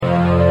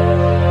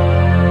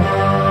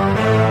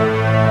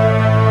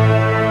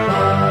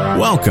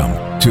Welcome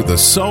to the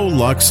So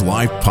Lux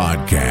Life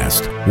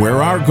podcast,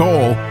 where our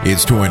goal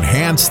is to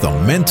enhance the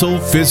mental,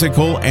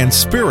 physical, and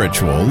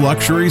spiritual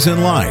luxuries in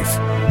life.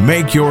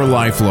 Make your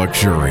life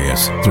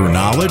luxurious through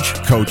knowledge,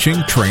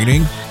 coaching,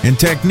 training, and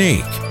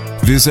technique.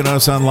 Visit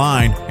us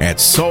online at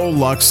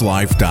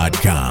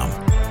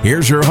SoLuxLife.com.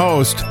 Here's your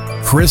host,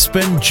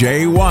 Crispin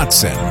J.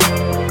 Watson.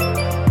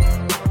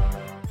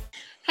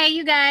 Hey,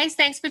 you guys.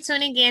 Thanks for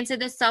tuning in to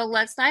the So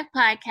Lux Life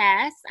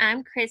podcast.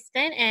 I'm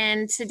Kristen,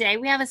 and today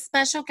we have a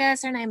special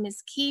guest. Her name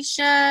is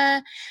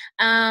Keisha.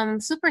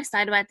 Super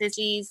excited about this.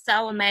 She's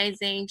so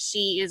amazing.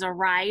 She is a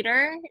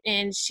writer,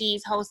 and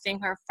she's hosting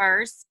her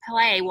first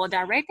play,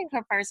 directing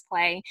her first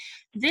play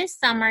this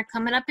summer,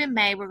 coming up in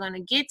May. We're going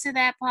to get to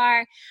that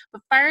part.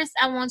 But first,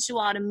 I want you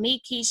all to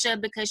meet Keisha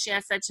because she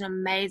has such an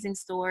amazing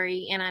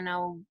story, and I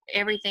know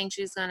everything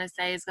she's going to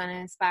say is going to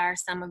inspire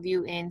some of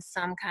you in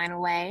some kind of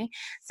way.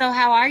 So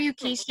how are you,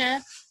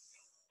 Keisha?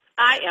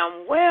 I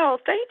am well,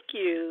 thank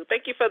you.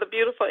 Thank you for the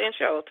beautiful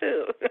intro,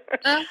 too.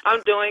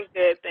 I'm doing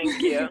good,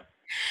 thank you.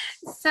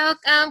 So,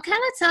 kind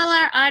of tell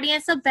our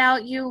audience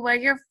about you, where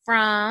you're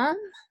from.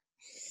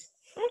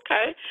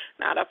 Okay,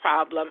 not a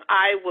problem.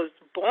 I was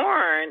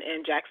born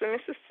in Jackson,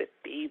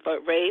 Mississippi,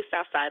 but raised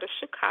outside of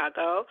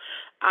Chicago.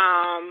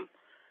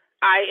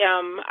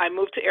 I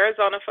moved to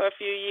Arizona for a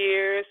few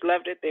years,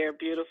 loved it there,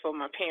 beautiful.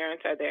 My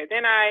parents are there.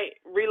 Then I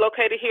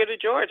relocated here to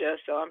Georgia,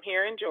 so I'm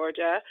here in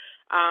Georgia,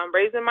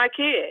 raising my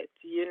kids,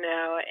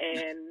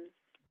 and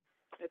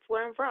that's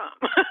where I'm from.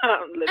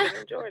 I'm living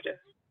in Georgia.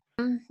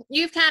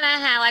 You've kind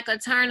of had like a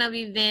turn of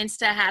events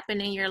to happen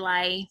in your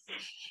life,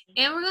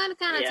 and we're going to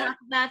kind of talk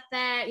about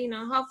that.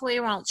 Hopefully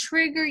it won't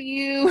trigger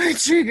you or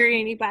trigger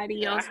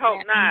anybody else. I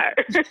hope not.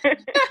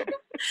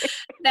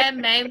 That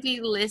may be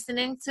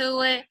listening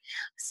to it.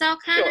 So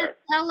kind of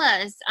tell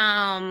us,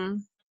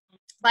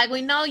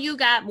 we know you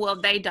got,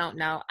 they don't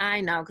know.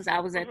 I know because I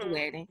was at the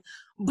wedding,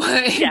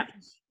 but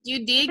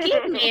you did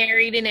get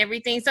married and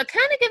everything. So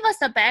kind of give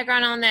us a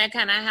background on that,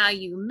 kind of how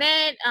you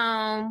met,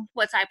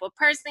 what type of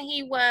person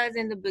he was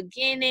in the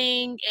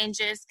beginning, and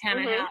just kind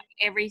of how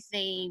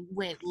everything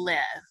went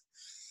left.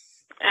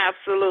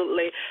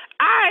 Absolutely.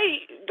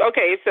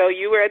 So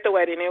you were at the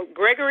wedding, and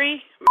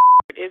Gregory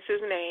is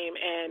his name,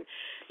 and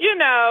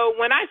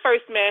when I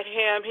first met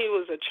him, he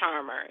was a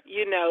charmer.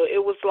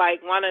 It was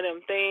like one of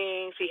them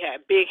things. He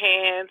had big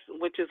hands,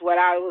 which is what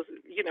I was,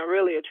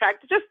 really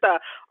attracted. Just a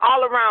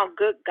all-around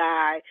good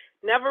guy.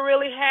 Never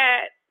really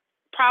had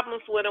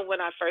problems with him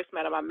when I first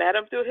met him. I met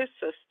him through his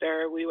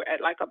sister. We were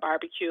at like a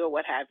barbecue or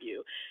what have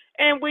you.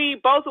 And we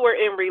both were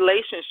in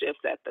relationships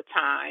at the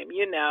time.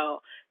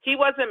 He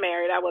wasn't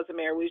married. I wasn't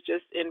married. We was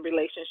just in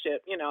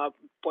relationship, a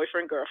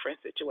boyfriend-girlfriend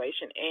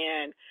situation.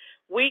 And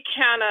we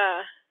kind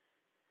of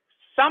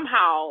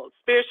somehow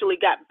spiritually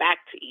got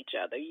back to each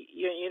other.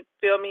 You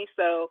feel me?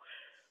 So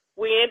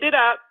we ended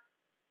up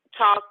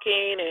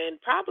talking, and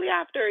probably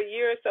after a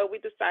year or so, we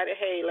decided,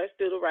 hey, let's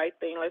do the right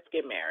thing. Let's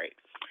get married.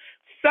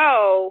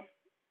 So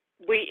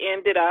we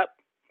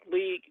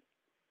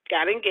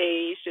got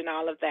engaged and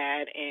all of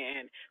that,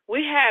 and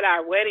we had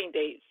our wedding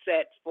date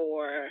set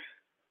for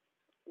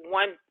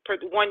one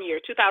year,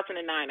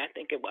 2009, I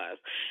think it was.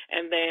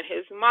 And then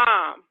his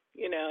mom,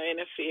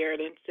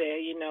 interfered and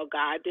said,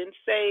 God didn't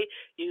say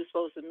you were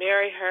supposed to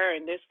marry her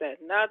and this,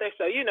 that, and other.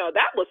 So,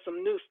 that was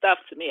some new stuff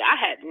to me. I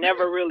had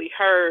never really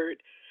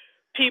heard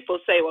people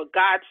say, well,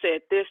 God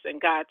said this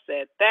and God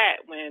said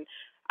that, when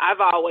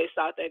I've always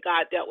thought that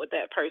God dealt with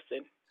that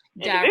person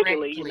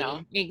individually,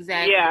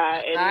 Exactly.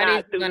 Yeah, and God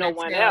not through no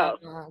one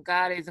else.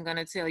 God isn't going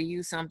to tell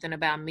you something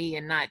about me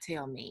and not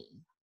tell me.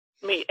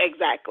 Me,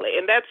 exactly.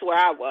 And that's where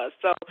I was.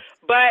 So,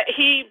 but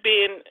he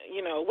being,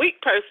 a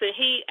weak person,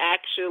 he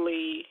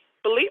actually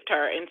believed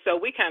her. And so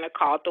we kind of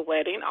called the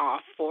wedding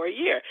off for a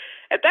year.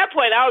 At that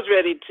point, I was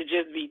ready to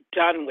just be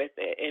done with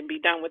it and be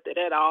done with it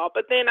at all.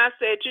 But then I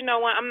said, you know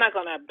what, I'm not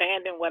going to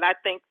abandon what I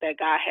think that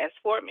God has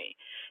for me.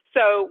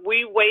 So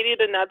we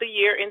waited another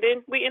year, and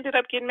then we ended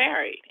up getting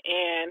married.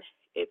 And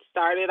it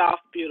started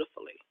off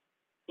beautifully.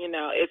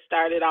 It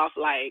started off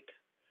like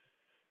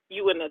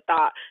you wouldn't have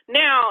thought.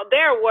 Now,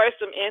 there were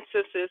some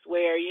instances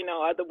where,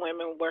 other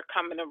women were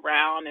coming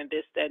around and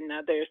this, that, and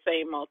other,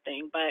 same old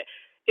thing. But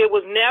it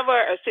was never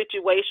a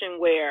situation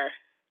where,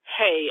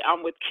 hey,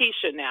 I'm with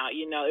Keisha now.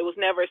 It was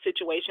never a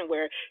situation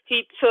where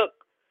he took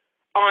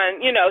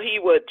on, he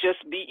would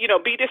just be,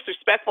 be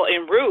disrespectful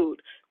and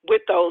rude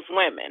with those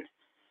women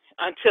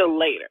until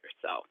later.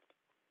 So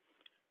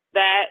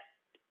that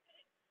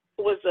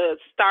was the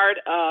start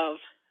of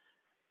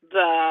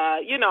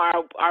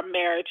our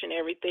marriage and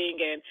everything.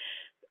 And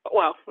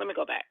let me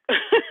go back.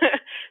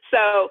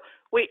 So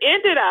we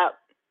ended up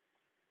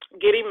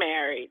getting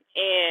married,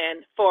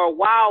 and for a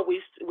while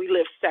we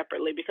lived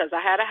separately because I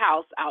had a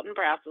house out in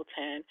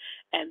Brazelton,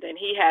 and then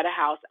he had a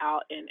house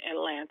out in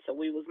Atlanta.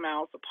 We was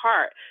miles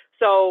apart.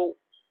 So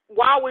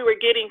while we were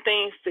getting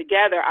things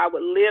together, I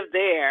would live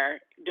there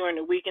during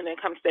the week and then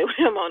come stay with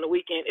him on the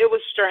weekend. It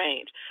was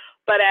strange.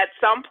 But at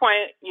some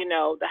point,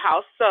 the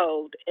house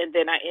sold, and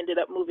then I ended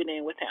up moving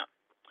in with him.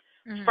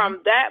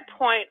 From that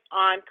point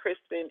on,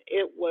 Kristen,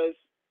 it was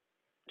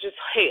just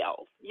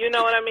hell. You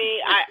know what I mean?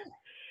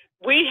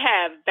 We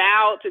have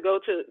vowed to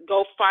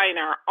go find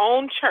our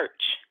own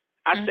church.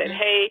 I said,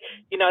 hey,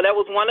 you know, that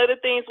was one of the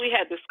things we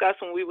had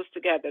discussed when we was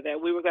together,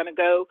 that we were going to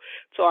go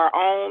to our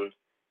own,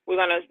 we're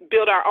going to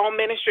build our own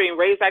ministry and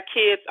raise our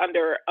kids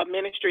under a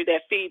ministry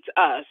that feeds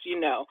us, you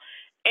know.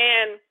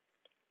 And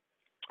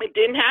it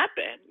didn't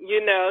happen.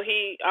 You know,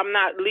 I'm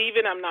not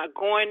leaving. I'm not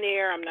going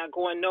there. I'm not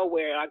going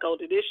nowhere. I go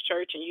to this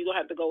church and you don't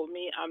have to go with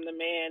me. I'm the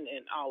man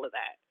and all of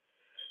that.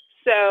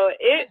 So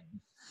it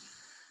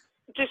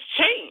just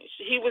changed.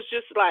 He was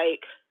just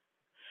like,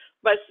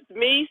 but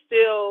me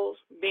still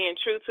being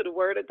true to the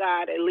word of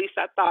God, at least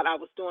I thought I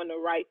was doing the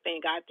right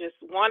thing. I just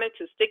wanted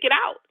to stick it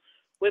out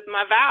with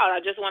my vows.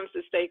 I just wanted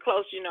to stay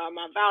close. You know,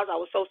 my vows, I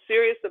was so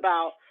serious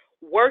about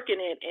working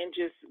it. And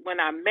just when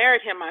I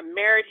married him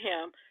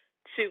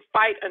to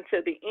fight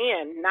until the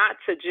end, not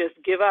to just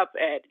give up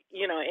at,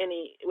 you know,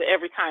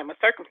 every time a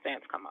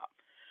circumstance come up.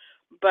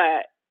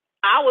 But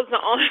I was the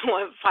only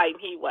one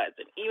fighting. He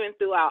wasn't. Even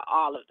throughout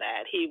all of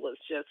that, he was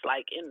just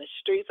like in the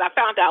streets. I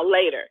found out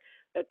later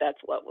that that's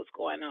what was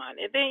going on.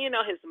 And then, you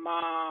know, his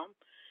mom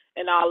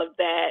and all of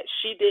that,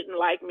 she didn't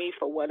like me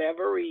for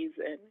whatever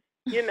reason,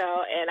 you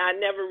know, and I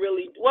never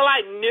really,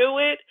 I knew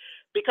it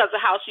because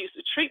of how she used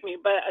to treat me.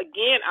 But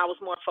again, I was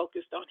more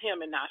focused on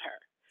him and not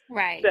her.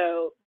 Right.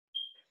 So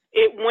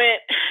it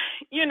went,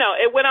 you know,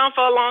 it went on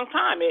for a long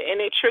time, and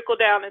it trickled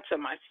down into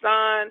my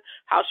son,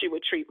 how she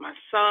would treat my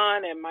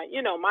son and my,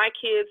 you know, my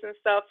kids and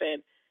stuff.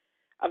 And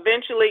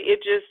eventually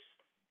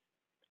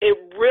it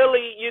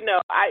really, you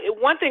know,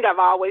 one thing I've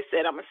always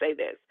said, I'm going to say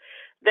this,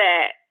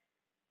 that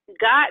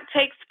God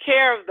takes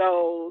care of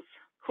those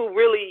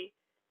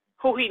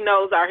who he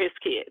knows are his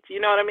kids. You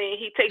know what I mean?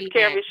 He takes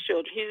care of his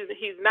children.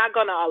 He's not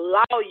going to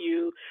allow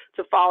you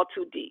to fall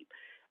too deep.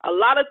 A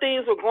lot of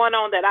things were going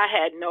on that I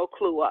had no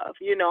clue of.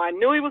 You know, I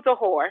knew he was a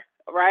whore,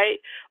 right?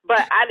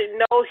 But I didn't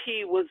know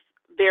he was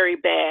very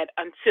bad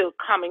until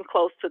coming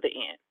close to the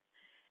end.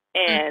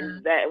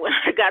 And that when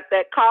I got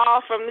that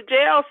call from the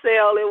jail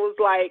cell, it was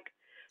like,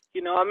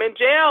 you know, I'm in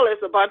jail.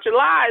 It's a bunch of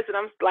lies. And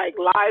I'm like,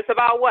 lies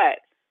about what?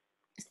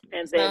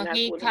 And then so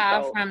he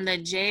called from the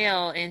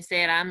jail and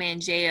said, I'm in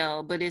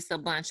jail, but it's a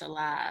bunch of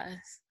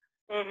lies.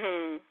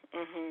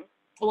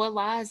 What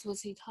lies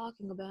was he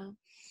talking about?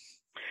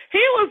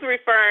 He was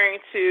referring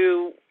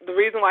to the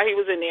reason why he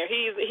was in there.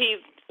 He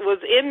was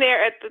in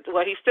there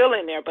he's still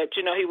in there, but,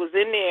 you know, he was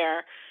in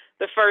there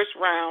the first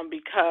round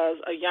because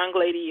a young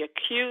lady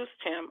accused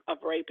him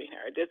of raping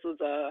her. This was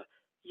a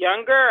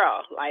young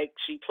girl, like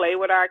she played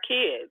with our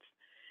kids,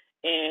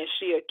 and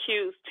she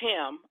accused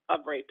him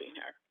of raping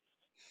her.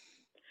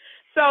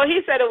 So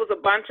he said it was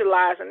a bunch of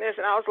lies and this,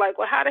 and I was like,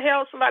 well, how the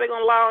hell is somebody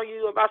going to lie on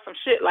you about some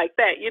shit like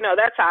that? You know,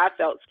 that's how I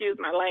felt, excuse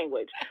my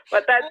language.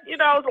 But that's, you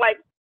know, I was like,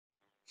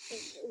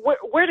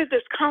 where did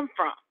this come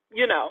from?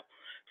 You know?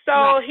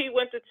 So he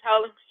went to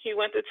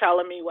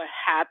telling me what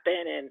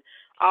happened and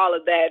all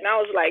of that. And I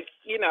was like,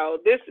 you know,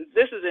 this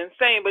is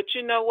insane. But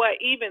you know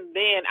what? Even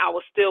then, I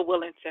was still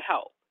willing to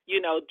help,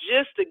 you know,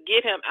 just to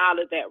get him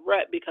out of that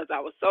rut because I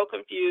was so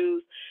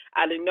confused.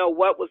 I didn't know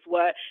what was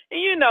what.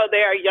 And, you know,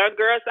 there are young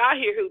girls out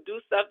here who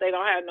do stuff they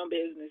don't have no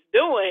business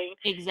doing.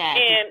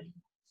 Exactly. And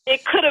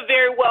it could have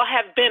very well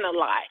have been a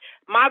lie.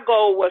 My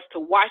goal was to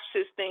watch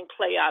this thing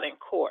play out in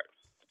court.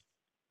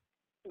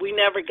 We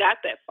never got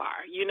that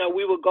far. You know,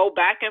 we would go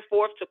back and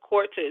forth to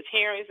court to his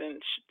hearings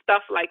and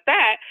stuff like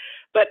that.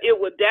 But it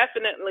would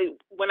definitely,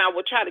 when I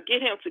would try to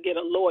get him to get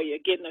a lawyer,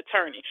 get an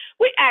attorney,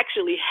 we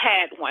actually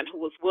had one who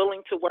was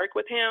willing to work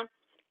with him.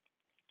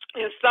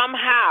 And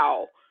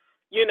somehow,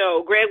 you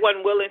know, Greg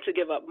wasn't willing to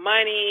give up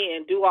money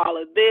and do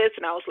all of this.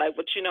 And I was like,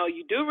 but, you know,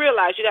 you do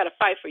realize you got to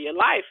fight for your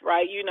life,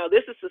 right? You know,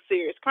 this is a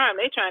serious crime.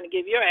 They're trying to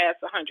give your ass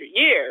 100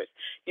 years.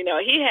 You know,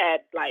 he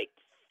had like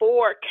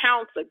 4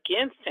 counts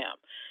against him.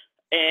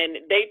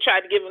 And they tried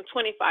to give him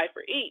 25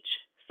 for each.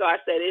 So I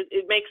said,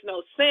 it makes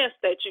no sense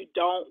that you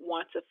don't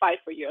want to fight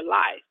for your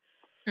life.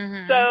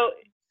 So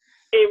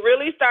it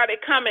really started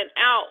coming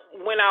out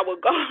when I would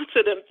go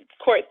to the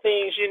court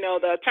things. You know,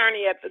 the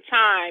attorney at the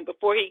time,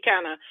 before he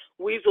kind of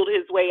weaseled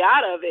his way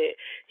out of it,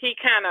 he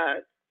kind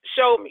of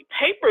showed me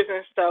papers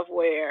and stuff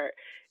where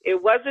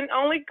it wasn't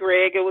only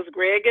Greg. It was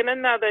Greg and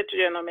another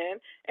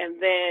gentleman.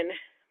 And then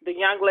the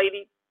young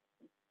lady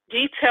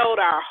detailed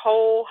our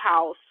whole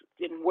house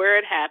and where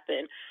it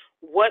happened,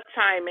 what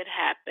time it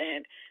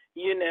happened,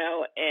 you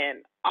know, and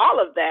all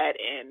of that.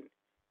 And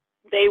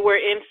they were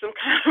in some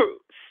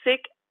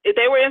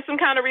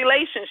kind of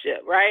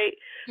relationship, right?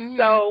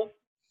 So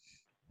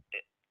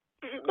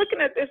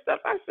looking at this stuff,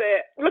 I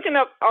said, looking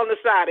up on the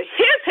side of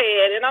his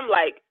head, and I'm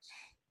like,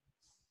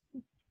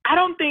 I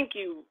don't think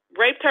you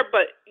raped her,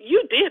 but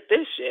you did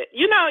this shit.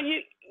 You know,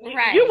 you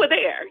were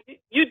there.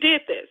 You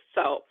did this.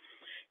 So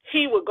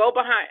he would go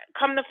behind,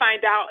 come to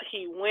find out,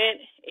 he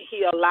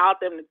allowed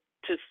them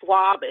to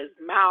swab his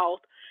mouth.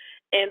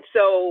 And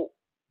so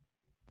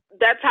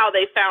that's how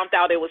they found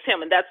out it was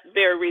him. And that's the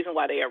very reason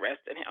why they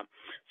arrested him.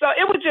 So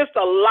it was just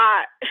a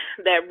lot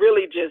that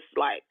really just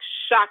like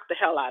shocked the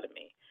hell out of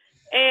me.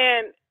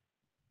 And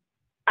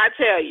I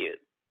tell you,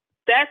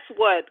 that's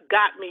what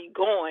got me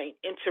going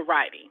into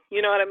writing.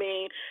 You know what I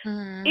mean?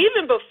 Mm-hmm.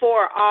 Even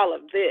before all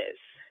of this,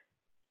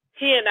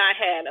 he and I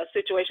had a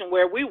situation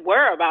where we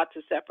were about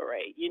to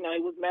separate. You know, he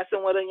was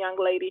messing with a young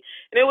lady,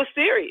 and it was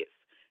serious,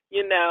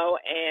 you know,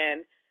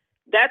 and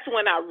that's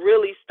when I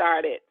really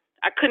started.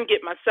 I couldn't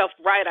get myself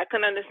right. I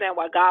couldn't understand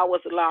why God was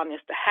allowing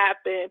this to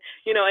happen,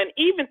 you know, and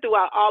even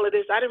throughout all of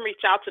this, I didn't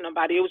reach out to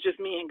nobody. It was just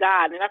me and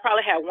God. And I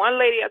probably had one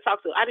lady I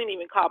talked to. I didn't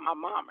even call my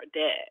mom or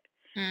dad.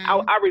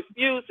 Mm-hmm. I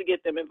refused to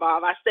get them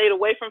involved. I stayed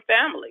away from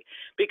family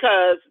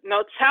because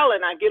no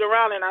telling. I get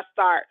around and I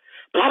start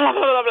blah, blah,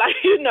 blah, blah, blah,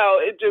 you know,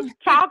 it just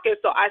talking.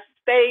 So I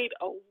stayed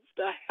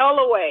the hell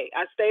away.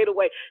 I stayed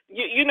away.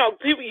 You know,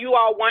 people, you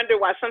all wonder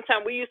why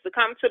sometimes we used to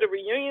come to the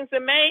reunions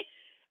in May.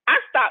 I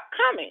stopped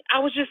coming. I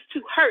was just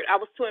too hurt. I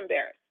was too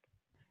embarrassed.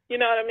 You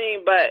know what I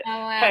mean? But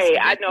hey,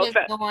 so I know this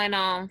was going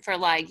on for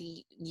like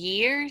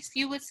years,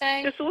 you would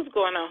say? This was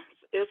going on.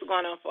 It was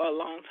going on for a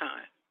long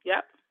time.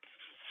 Yep.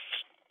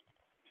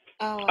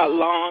 Oh, a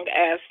long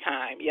ass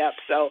time. Yep.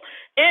 So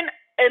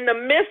in the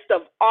midst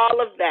of all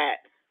of that,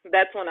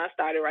 that's when I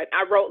started writing.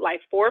 I wrote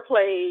like 4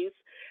 plays.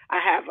 I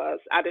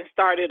done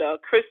started a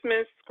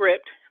Christmas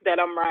script that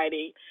I'm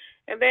writing,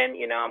 and then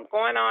you know I'm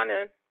going on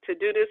to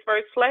do this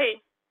first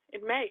play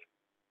in May.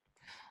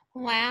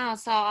 Wow.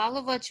 So all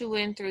of what you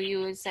went through,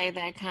 you would say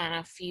that kind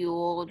of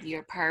fueled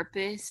your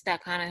purpose,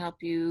 that kind of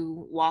helped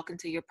you walk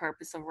into your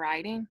purpose of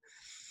writing?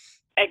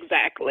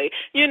 Exactly.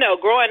 You know,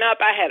 growing up,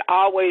 I had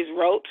always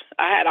wrote.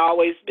 I had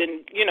always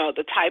been, you know,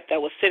 the type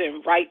that would sit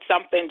and write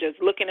something,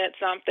 just looking at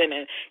something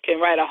and can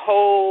write a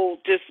whole,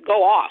 just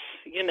go off,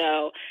 you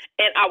know,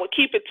 and I would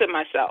keep it to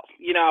myself.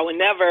 You know,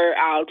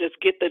 I'll just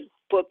get the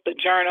book, the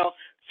journal,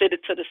 sit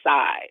it to the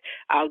side.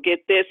 I'll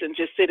get this and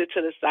just sit it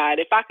to the side.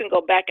 If I can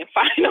go back and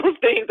find those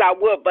things, I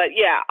would. But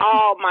yeah,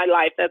 all my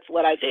life, that's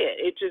what I did.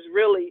 It just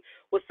really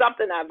was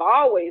something I've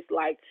always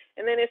liked.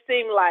 And then it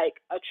seemed like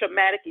a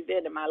traumatic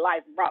event in my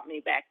life brought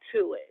me back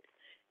to it.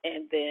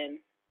 And then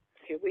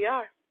here we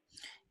are.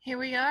 Here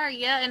we are,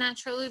 yeah, and I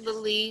truly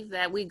believe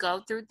that we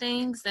go through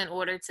things in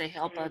order to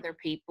help other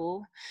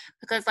people,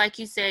 because like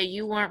you said,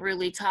 you weren't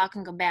really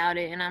talking about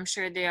it, and I'm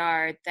sure there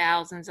are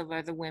thousands of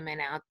other women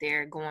out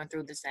there going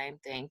through the same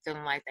thing,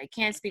 feeling like they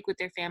can't speak with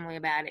their family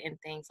about it and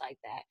things like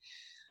that.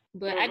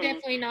 But I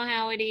definitely know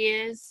how it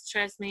is.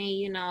 Trust me,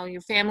 you know,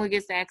 your family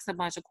gets asked a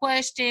bunch of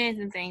questions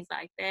and things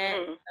like that,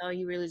 so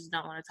you really just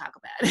don't want to talk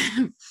about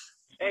it.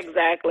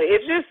 Exactly.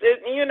 It's just,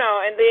 you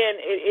know, and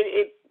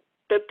then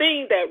the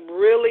thing that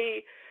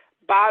really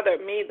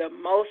bothered me the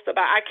most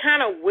about, I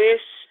kind of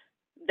wish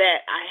that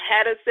I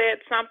had said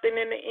something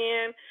in the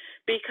end,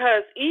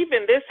 because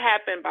even this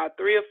happened about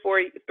 3 or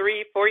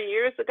 4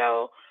 years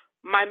ago.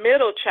 My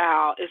middle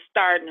child is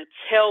starting to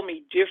tell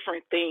me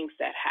different things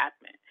that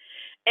happened.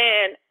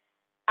 And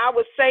I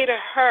would say to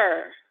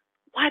her,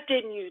 why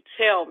didn't you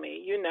tell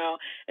me, you know?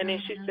 And then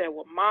she said,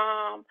 well,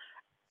 Mom,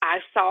 I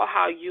saw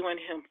how you and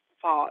him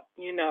fought,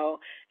 you know,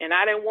 and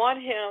I didn't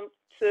want him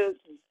to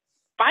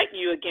fight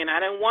you again. I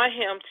didn't want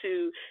him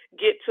to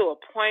get to a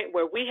point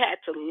where we had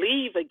to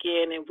leave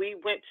again and we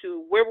went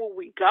to, where will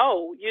we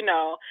go? You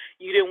know,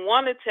 you didn't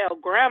want to tell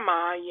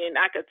Grandma, and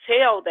I could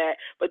tell that.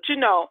 But, you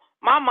know,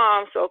 my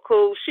mom's so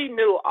cool. She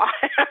knew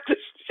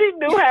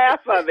half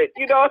of it.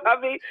 You know what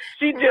I mean?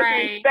 She just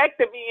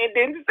respected me and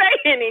didn't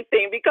say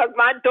anything, because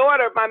my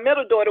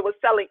middle daughter was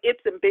selling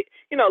its and big,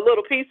 you know,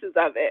 little pieces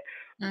of it.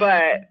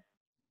 But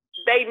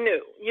they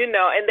knew, you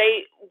know, and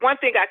one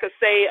thing I could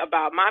say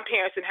about my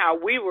parents and how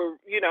we were,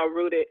 you know,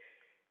 rooted,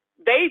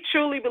 they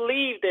truly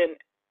believed in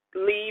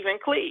leave and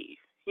cleave.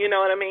 You know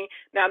what I mean?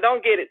 Now,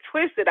 don't get it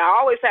twisted. I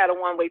always had a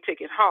one-way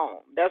ticket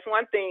home. That's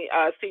one thing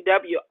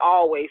CW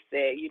always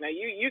said. You know,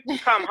 you can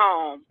come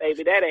home,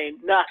 baby. That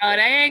ain't nothing. Oh,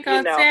 they ain't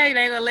going to tell you.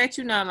 They going to let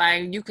you know,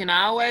 like, you can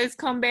always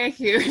come back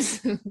here.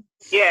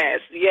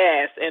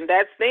 Yes, and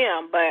that's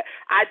them. But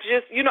I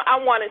just, you know,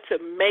 I wanted to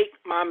make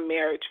my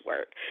marriage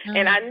work.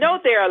 And I know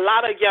there are a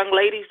lot of young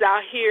ladies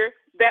out here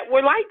that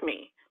were like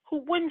me,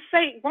 who won't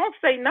say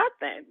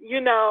nothing, you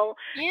know.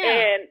 Yeah.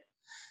 And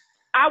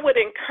I would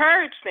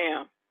encourage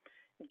them,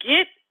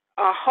 get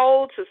a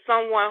hold to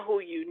someone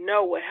who you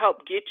know will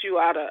help get you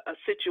out of a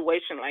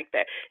situation like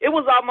that. It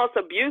was almost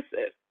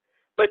abusive.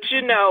 But,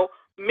 you know,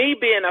 me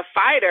being a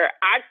fighter,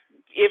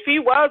 if he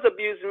was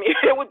abusing me,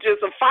 it was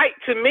just a fight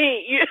to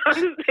me. You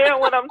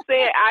understand what I'm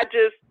saying? I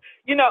just,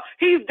 you know,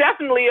 he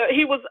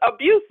was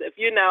abusive,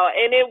 you know,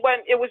 and it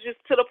was just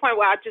to the point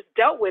where I just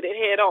dealt with it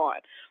head on.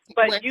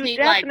 But was you he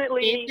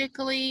definitely, like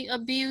physically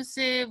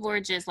abusive or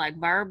just like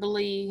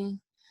verbally?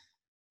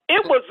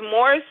 It was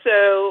more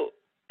so,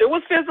 it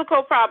was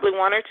physical probably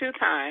 1 or 2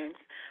 times,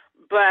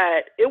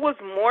 but it was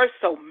more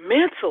so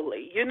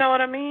mentally, you know what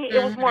I mean?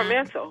 It was more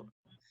mental.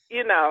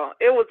 You know,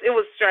 it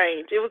was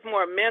strange. It was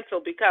more mental,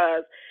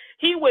 because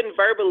he wouldn't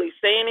verbally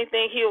say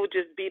anything. He would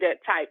just be that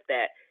type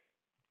that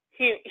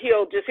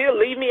he'll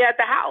leave me at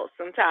the house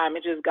sometime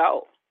and just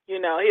go. You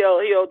know,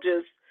 he'll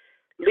just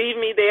leave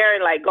me there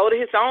and like go to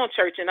his own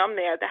church and I'm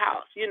there at the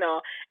house, you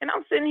know. And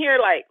I'm sitting here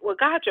like, well,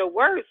 God, your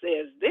word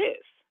says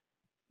this.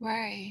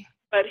 Right.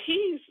 But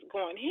he's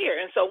going here.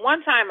 And so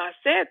one time I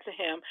said to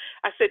him,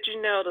 I said,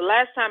 you know, the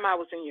last time I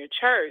was in your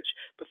church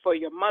before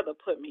your mother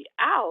put me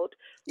out,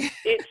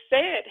 it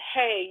said,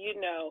 hey, you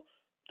know,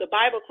 the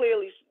Bible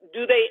clearly,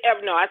 do they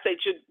ever know? I said,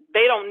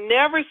 they don't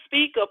never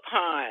speak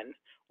upon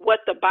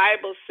what the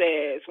Bible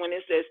says when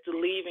it says to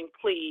leave and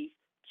cleave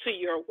to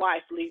your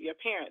wife, leave your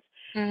parents.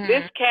 Mm-hmm.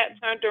 This cat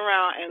turned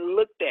around and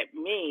looked at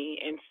me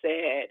and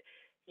said,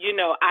 you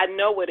know, I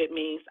know what it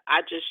means.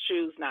 I just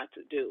choose not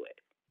to do it.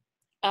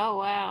 Oh,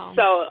 wow.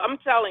 So I'm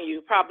telling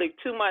you, probably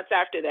 2 months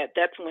after that,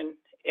 that's when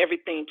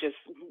everything just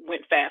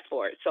went fast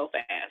forward so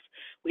fast.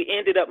 We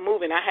ended up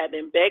moving. I had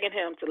been begging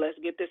him to let's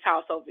get this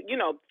house over, you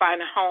know,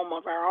 find a home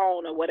of our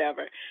own or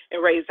whatever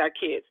and raise our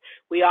kids.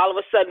 We all of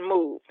a sudden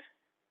moved.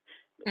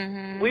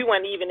 Mm-hmm. We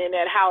weren't even in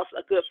that house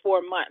a good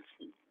 4 months.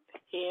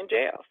 He in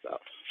jail, so.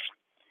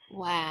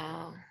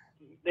 Wow.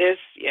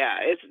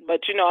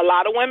 But you know, a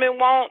lot of women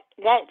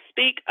won't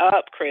speak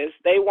up, Chris.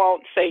 They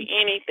won't say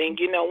anything.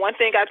 You know, one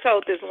thing I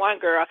told this one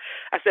girl,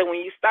 I said, when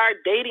you start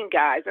dating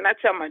guys, and I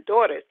tell my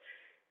daughters,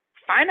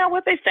 find out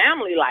what their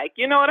family like.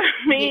 You know what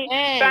I mean?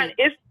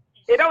 Yes.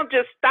 It don't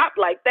just stop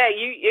like that.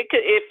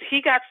 If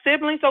he got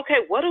siblings,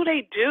 okay, what do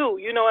they do?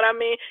 You know what I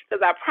mean?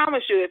 Because I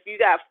promise you, if you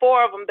got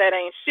 4 of them that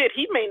ain't shit,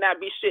 he may not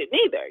be shit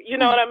neither. You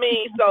know what I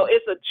mean? So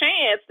it's a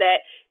chance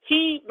that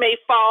he may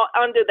fall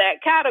under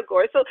that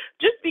category. So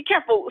just be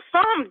careful.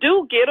 Some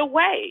do get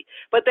away,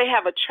 but they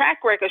have a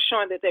track record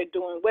showing that they're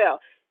doing well.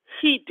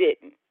 He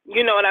didn't.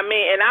 You know what I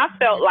mean? And I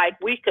felt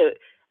like we could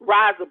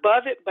rise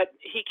above it, but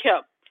he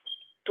kept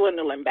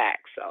dwindling back.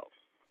 So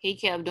he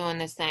kept doing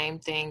the same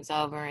things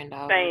over and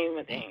over.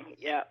 Same thing,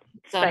 yeah.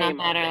 So no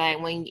matter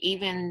like when,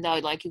 even though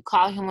like you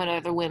call him with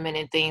other women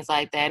and things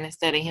like that,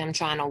 instead of him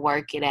trying to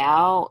work it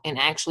out and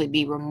actually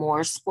be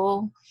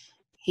remorseful,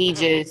 he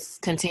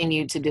just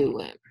continued to do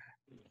it.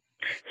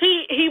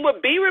 He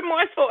would be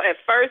remorseful at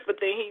first, but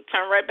then he'd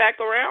turn right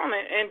back around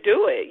and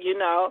do it, you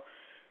know.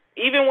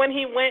 Even when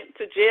he went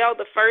to jail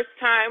the first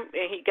time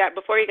and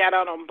before he got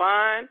out on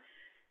bond,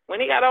 when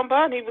he got on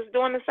bond, he was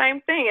doing the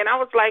same thing. And I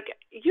was like,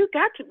 you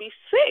got to be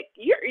sick.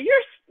 You're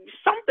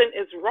something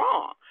is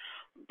wrong.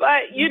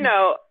 But, you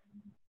know,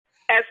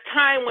 as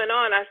time went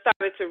on, I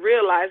started to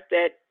realize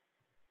that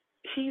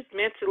he's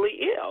mentally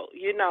ill.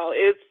 You know,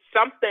 it's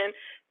something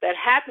that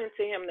happened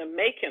to him to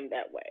make him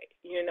that way,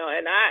 you know.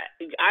 And I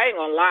ain't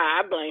gonna lie,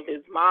 I blame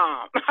his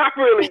mom. I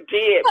really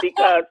did,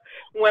 because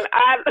when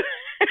I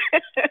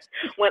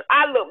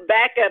look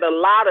back at a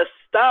lot of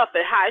stuff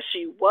and how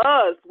she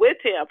was with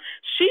him,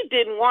 she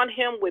didn't want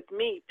him with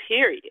me,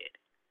 period.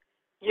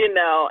 You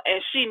know,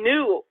 and she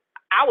knew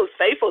I was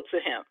faithful to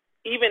him.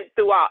 Even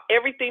throughout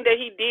everything that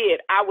he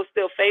did, I was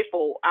still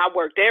faithful. I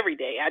worked every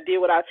day. I did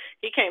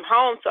he came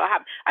home, so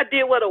I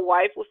did what a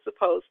wife was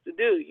supposed to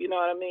do. You know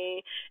what I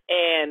mean?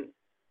 And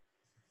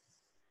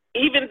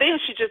even then,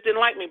 she just didn't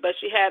like me, but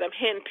she had him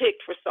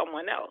handpicked for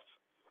someone else.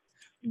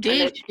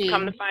 Did she?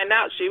 Come to find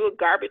out, she was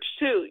garbage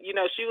too. You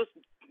know, she was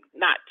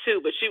not too,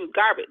 but she was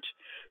garbage.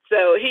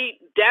 So he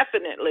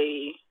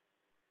definitely,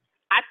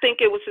 I think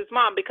it was his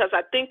mom, because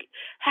I think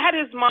had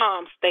his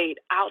mom stayed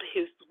out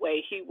his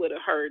way, he would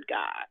have heard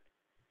God.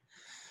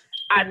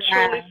 I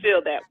truly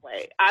feel that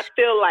way. I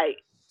feel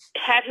like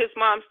had his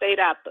mom stayed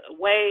out the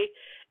way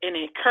and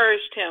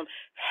encouraged him,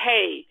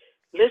 hey,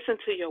 listen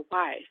to your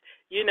wife.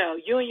 You know,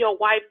 you and your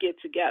wife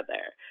get together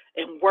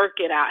and work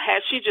it out.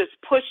 Had she just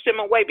pushed him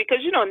away, because,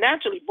 you know,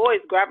 naturally boys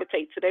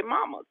gravitate to their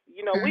mamas.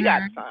 You know, we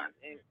got sons.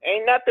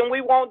 Ain't nothing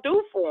we won't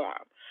do for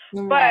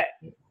them. But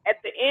at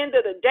the end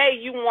of the day,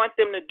 you want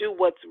them to do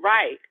what's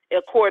right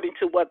according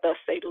to what thus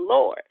say the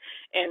Lord.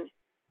 And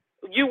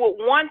you would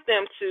want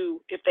them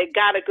to, if they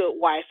got a good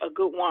wife, a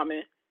good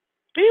woman,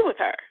 be with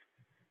her.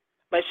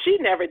 But she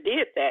never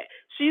did that.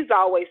 She's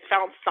always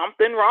found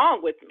something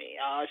wrong with me.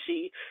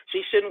 She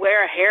shouldn't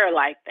wear her hair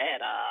like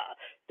that.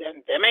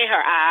 Them ain't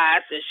her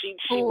eyes, and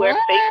she wear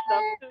fake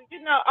stuff too.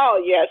 You know,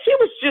 she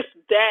was just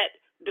that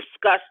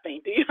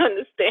disgusting. Do you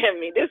understand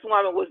me? This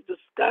woman was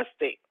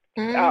disgusting.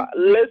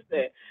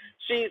 Listen,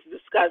 she's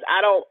disgusting. I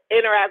don't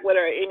interact with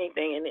her or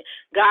anything, and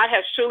God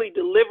has truly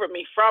delivered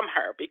me from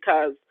her,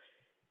 because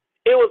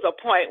it was a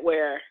point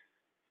where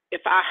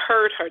if I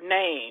heard her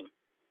name,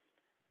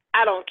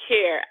 I don't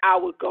care, I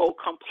would go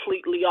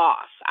completely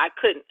off. I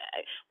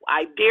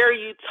dare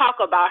you talk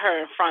about her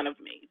in front of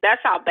me.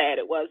 That's how bad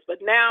it was. But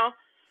now,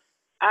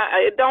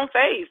 it don't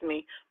faze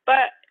me.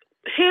 But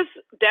his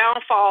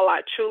downfall,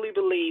 I truly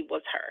believe,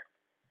 was her.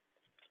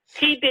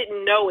 He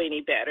didn't know any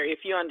better,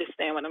 if you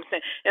understand what I'm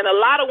saying. And a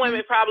lot of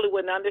women probably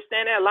wouldn't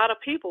understand that. A lot of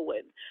people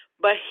wouldn't.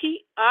 But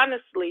he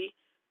honestly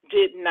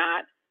did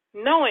not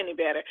know any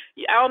better.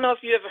 I don't know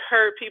if you ever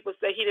heard people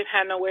say he didn't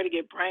have nowhere to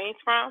get brains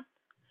from.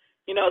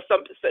 You know,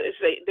 some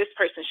say this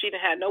person, she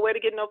didn't have nowhere to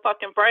get no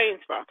fucking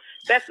brains from.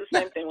 That's the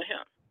same thing with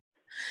him.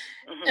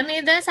 I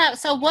mean, that's how.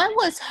 So what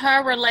was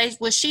her relation?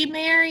 Was she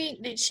married?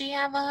 Did she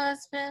have a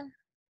husband?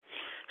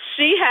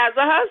 She has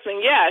a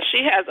husband. Yeah,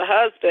 she has a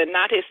husband,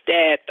 not his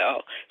dad,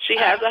 though. She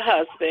has a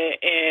husband,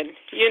 and,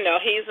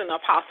 he's an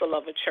apostle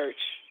of a church.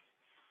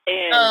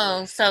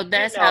 And, so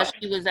that's how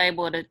she was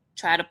able to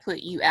try to put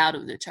you out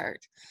of the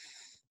church.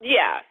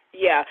 Yeah.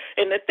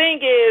 And the thing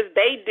is,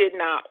 they did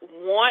not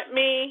want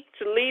me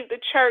to leave the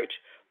church,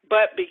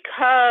 but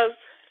because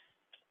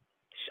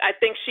I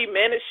think she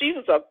meant it, she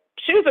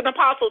was an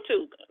apostle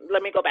too.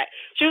 Let me go back.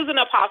 She was an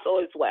apostle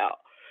as well.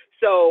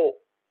 So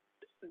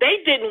they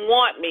didn't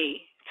want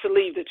me to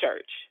leave the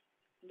church.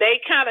 They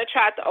kind of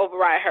tried to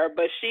override her,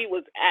 but she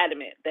was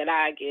adamant that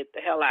I get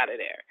the hell out of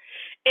there.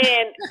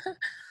 And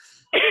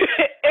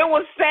it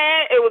was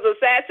sad. It was a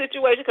sad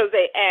situation because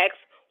they asked,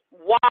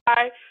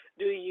 why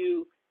do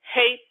you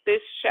hate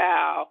this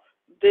child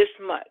this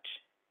much?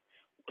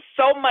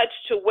 So much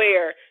to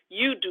where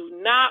you do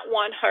not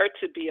want her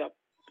to be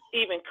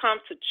even come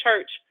to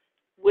church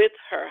with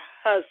her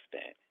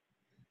husband.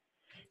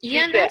 She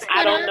said,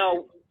 I don't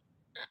know.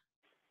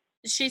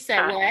 She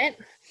said what?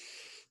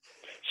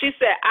 She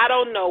said, I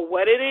don't know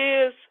what it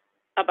is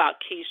about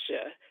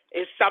Keisha.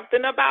 It's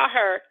something about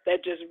her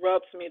that just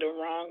rubs me the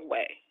wrong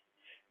way.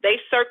 They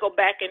circled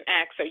back and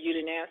asked her, you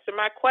didn't answer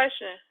my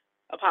question,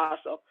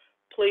 Apostle.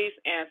 Please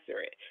answer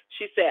it.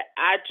 She said,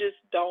 I just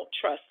don't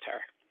trust her.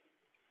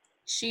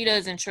 She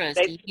doesn't trust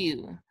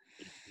you.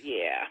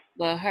 Yeah.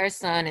 But her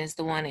son is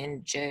the one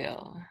in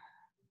jail.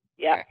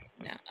 Yeah. Right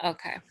now.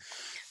 Okay.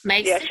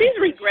 Makes yeah, sense. She's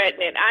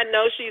regretting it. I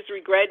know she's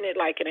regretting it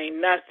like it ain't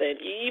nothing.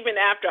 Even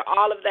after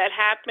all of that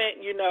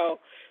happened,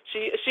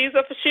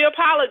 she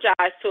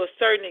apologized to a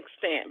certain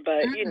extent,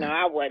 but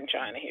I wasn't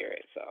trying to hear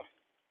it.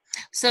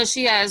 So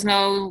she has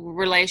no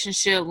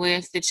relationship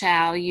with the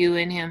child you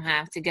and him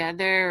have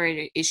together,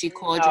 or is she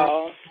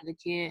cordial with the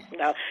kid?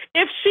 No.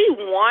 If she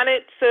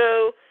wanted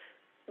to,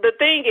 the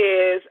thing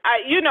is,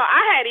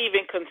 I had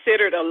even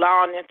considered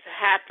allowing it to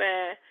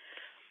happen,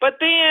 but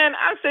then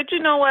I said, you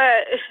know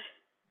what?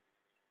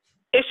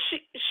 If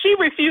she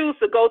refused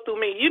to go through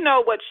me, you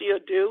know what she'll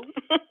do?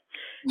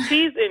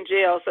 He's in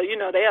jail, so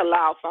they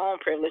allow phone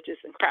privileges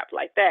and crap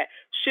like that.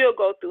 She'll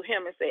go through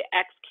him and say,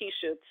 ask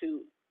Keisha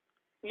to,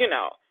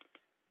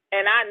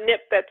 and I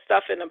nipped that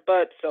stuff in the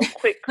bud so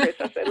quick, Chris.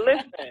 I said,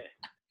 listen,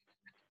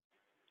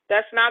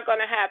 that's not going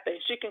to happen.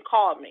 She can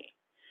call me.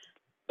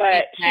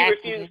 But she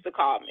refused to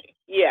call me.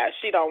 Yeah,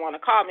 she don't want to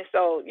call me.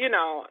 So,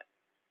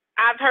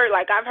 I've heard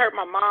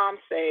my mom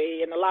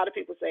say, and a lot of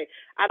people say,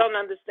 I don't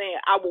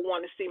understand. I would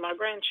want to see my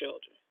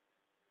grandchildren.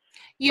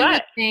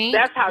 But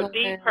that's how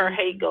deep her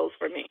hate goes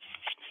for me.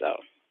 So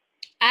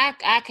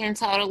I can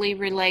totally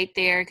relate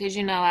there because,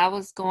 I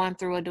was going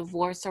through a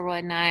divorce or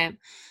whatnot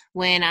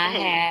when I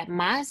had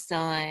my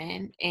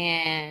son,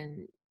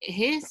 and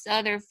his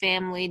other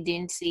family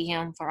didn't see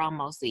him for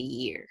almost a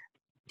year.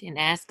 Didn't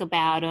ask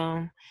about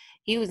him.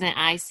 He was in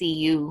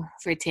ICU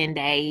for 10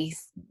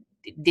 days.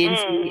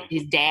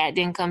 His dad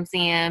didn't come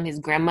see him. His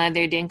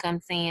grandmother didn't come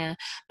see him.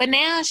 But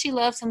now she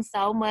loves him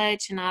so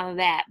much and all of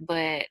that.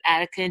 But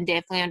I can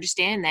definitely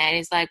understand that.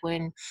 It's like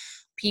when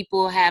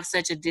people have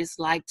such a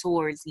dislike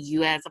towards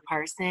you as a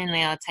person,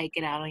 they'll take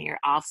it out on your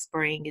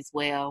offspring as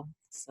well.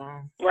 So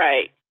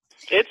right.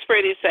 It's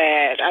pretty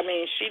sad. I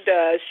mean, she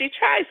does. She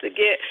tries to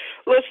get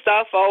little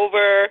stuff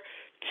over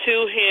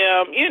to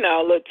him,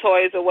 little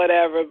toys or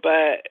whatever.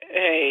 But,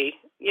 hey,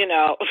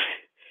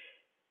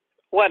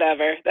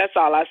 whatever. That's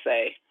all I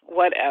say.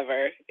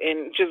 Whatever.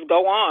 And just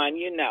go on,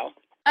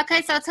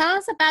 Okay, so tell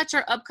us about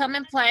your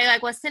upcoming play.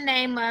 Like, what's the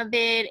name of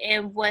it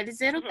and what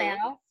is it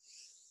about?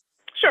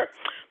 Sure.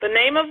 The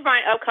name of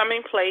my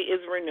upcoming play is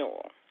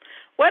Renewal.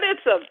 What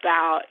it's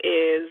about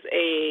is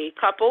a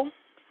couple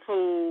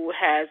who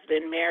has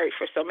been married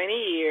for so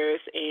many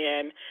years,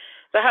 and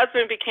the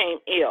husband became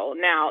ill.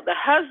 Now, the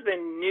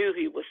husband knew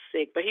he was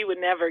sick, but he would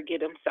never get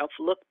himself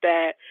looked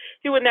at.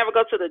 He would never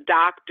go to the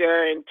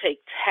doctor and take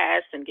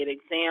tests and get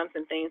exams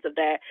and things of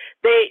that.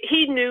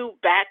 He knew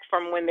back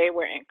from when they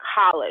were in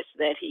college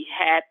that he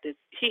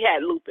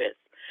had lupus,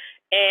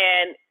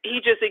 and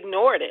he just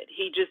ignored it.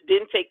 He just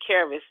didn't take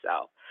care of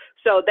himself.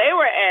 So they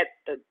were at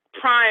the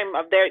prime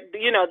of their,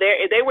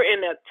 they were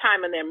in the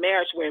time in their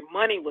marriage where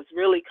money was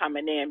really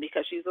coming in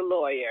because she's a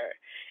lawyer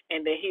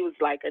and then he was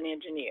like an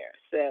engineer.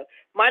 So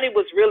money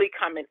was really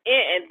coming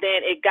in, and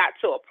then it got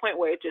to a point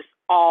where it just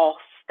all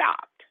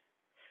stopped.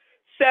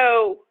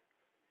 So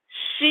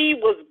she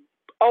was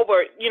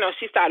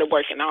she started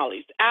working all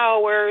these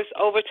hours,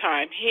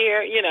 overtime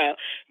here,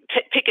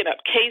 picking up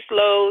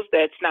caseloads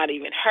that's not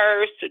even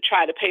hers to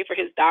try to pay for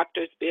his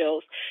doctor's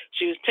bills.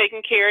 She was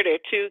taking care of their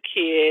 2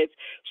 kids.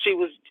 She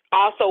was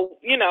also,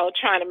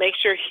 trying to make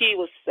sure he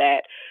was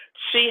set.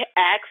 She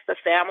asked the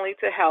family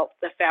to help.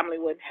 The family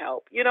wouldn't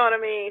help. You know what I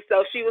mean?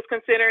 So she was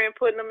considering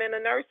putting them in a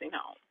nursing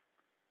home.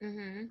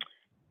 Mm-hmm.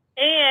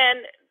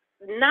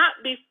 And not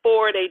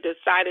before they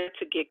decided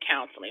to get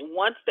counseling.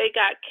 Once they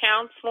got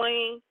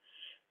counseling,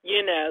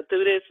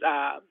 through this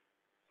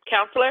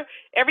counselor,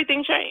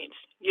 everything changed.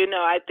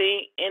 I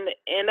think in the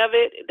end of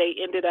it, they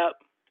ended up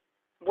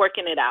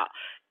working it out.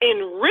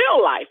 In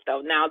real life,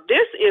 though, now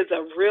this is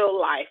a real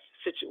life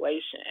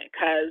situation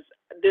because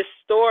this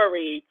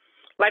story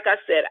like I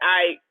said,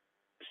 I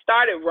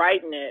started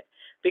writing it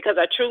because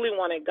I truly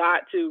wanted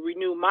God to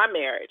renew my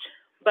marriage.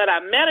 But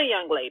I met a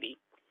young lady,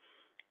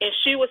 and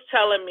she was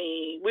telling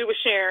me, we were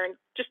sharing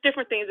just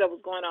different things that was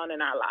going on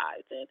in our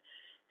lives. And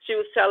she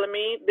was telling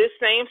me this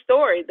same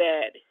story,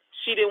 that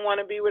she didn't want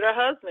to be with her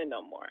husband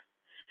no more.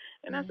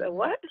 And I said,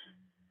 what?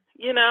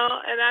 You know,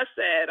 and I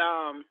said,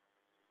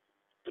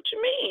 what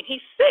you mean?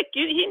 He's sick.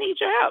 He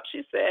needs your help.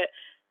 She said,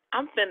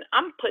 I'm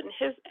putting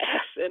his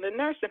ass in a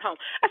nursing home.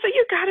 I said,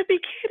 you got to be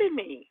kidding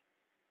me.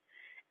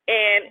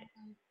 And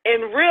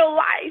in real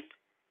life,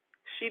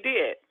 she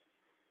did.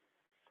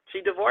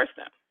 She divorced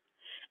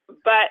him.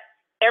 But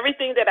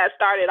everything that I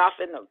started off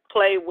in the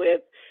play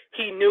with,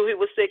 he knew he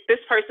was sick. This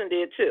person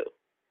did too.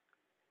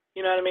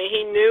 You know what I mean?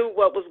 He knew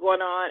what was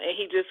going on, and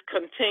he just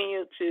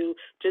continued to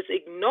just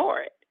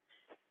ignore it.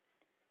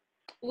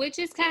 Which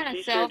is kind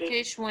of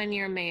selfish when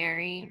you're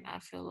married. I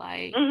feel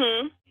like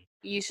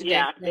you should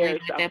definitely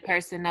let that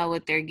person know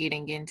what they're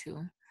getting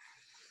into.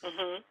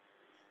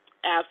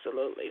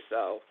 Absolutely.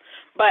 So,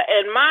 but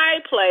in my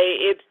play,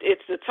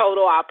 it's the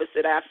total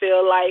opposite. I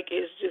feel like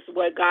it's just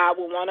what God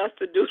would want us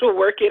to do to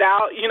work it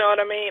out. You know what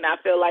I mean? I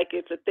feel like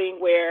it's a thing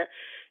where,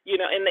 you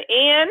know, in the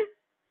end,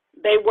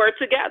 they were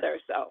together.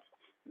 So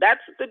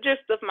that's the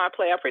gist of my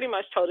play. I pretty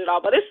much told it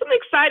all, but there's some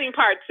exciting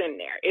parts in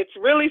there. It's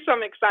really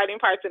some exciting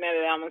parts in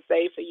there that I'm going to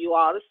say for you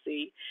all to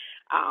see.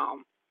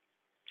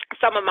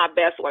 Some of my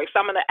best work,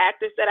 some of the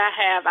actors that I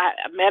have, I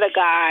met a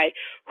guy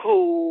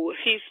who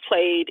he's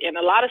played in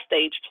a lot of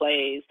stage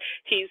plays.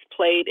 He's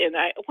played in,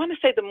 I want to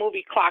say, the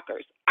movie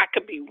Clockers. I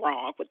could be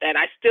wrong with that.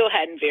 I still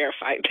hadn't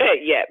verified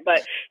that yet,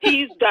 but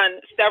he's done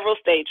several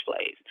stage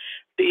plays.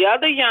 The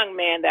other young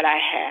man that I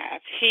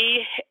have,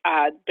 he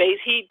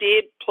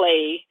did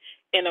play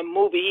in a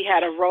movie. He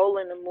had a role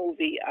in the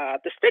movie,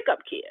 The Stick-Up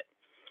Kid.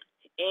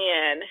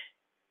 And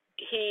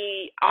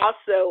he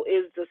also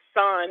is the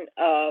son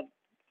of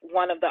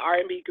one of the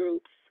R&B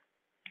groups,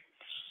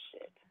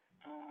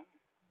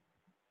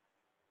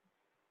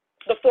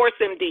 the Force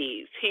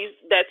MDs. He's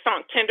that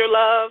song, Tender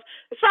Love.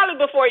 It's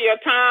probably before your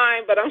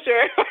time, but I'm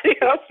sure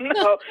everybody else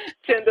knows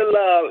Tender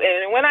Love.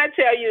 And when I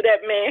tell you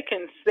that man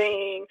can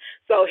sing,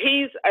 so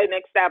he's an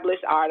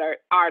established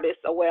artist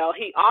as well.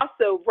 He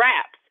also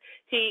raps.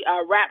 He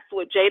raps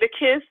with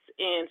Jadakiss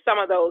and some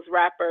of those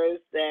rappers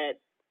that,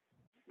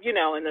 you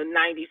know, in the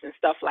 90s and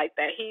stuff like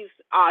that. He's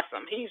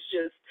awesome. He's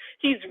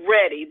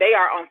ready. They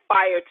are on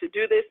fire to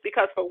do this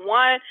because, for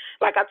one,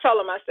 like I told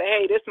him, I said,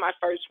 hey, this is my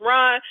first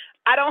run.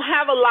 I don't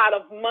have a lot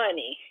of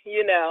money,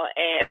 you know,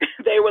 and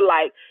they were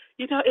like,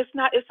 you know,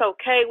 it's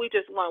okay. We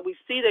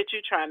see that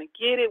you're trying to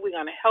get it. We're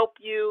going to help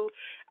you,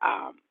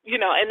 you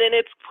know, and then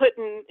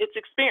it's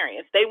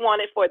experience. They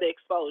want it for the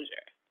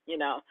exposure, you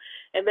know.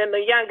 And then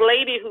the young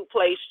lady who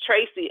plays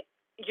Tracy,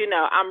 you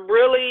know,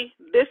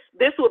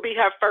 this will be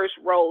her first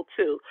role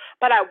too.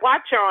 But I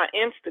watch her on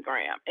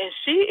Instagram, and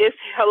she is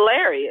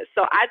hilarious.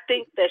 So I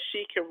think that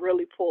she can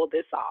really pull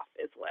this off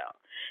as well.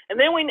 And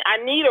then I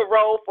need a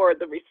role for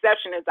the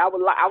receptionist. I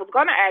was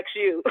going to ask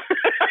you.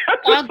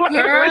 Oh,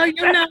 girl,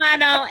 you know I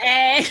don't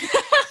ask.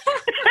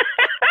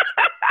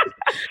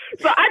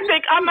 So I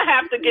think I'm gonna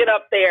have to get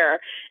up there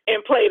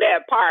and play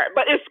that part.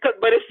 But it's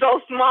so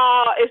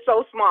small. It's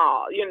so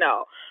small, you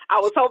know. I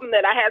was hoping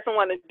that I had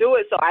someone to do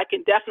it so I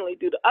can definitely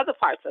do the other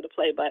parts of the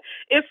play. But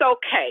it's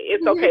okay.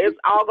 It's okay. It's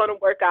all gonna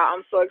work out.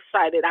 I'm so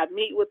excited. I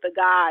meet with the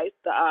guys.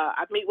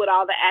 I meet with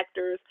all the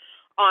actors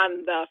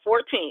on the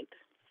 14th.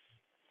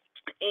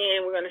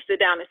 And we're going to sit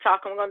down and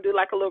talk, and we're going to do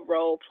like a little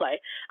role play.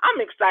 I'm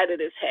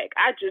excited as heck.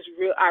 I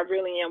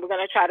really am. We're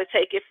going to try to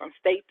take it from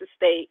state to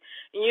state.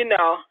 And, you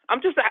know, I'm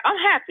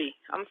happy.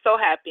 I'm so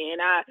happy.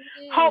 And I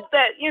hope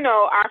that, you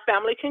know, our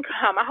family can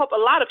come. I hope a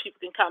lot of people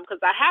can come because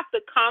I have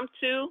to come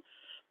to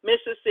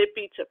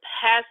Mississippi to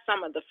pass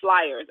some of the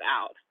flyers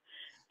out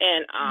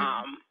and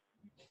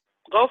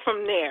go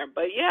from there.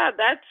 But, yeah,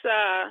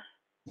 that's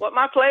what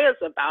my play is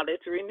about.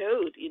 It's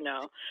renewed, you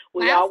know.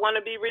 We all want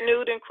to be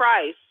renewed in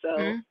Christ.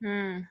 So,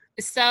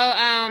 So,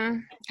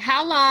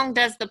 how long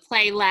does the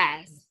play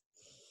last?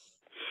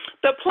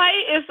 The play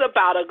is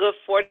about a good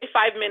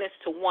 45 minutes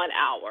to 1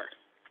 hour.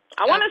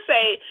 I want to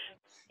say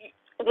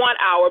 1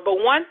 hour,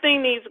 but one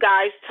thing these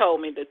guys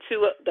told me, the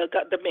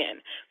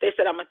men, they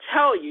said, I'm going to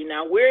tell you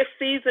now, we're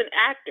seasoned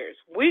actors.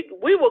 We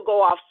will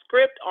go off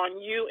script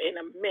on you in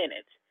a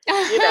minute.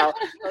 You know,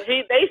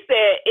 they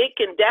said it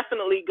can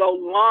definitely go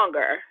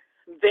longer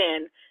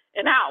than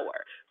an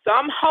hour. So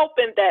I'm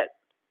hoping that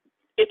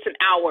it's an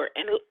hour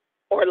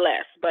or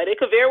less, but it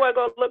could very well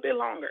go a little bit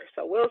longer.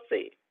 So we'll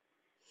see.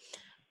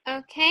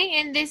 Okay,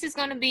 and this is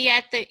going to be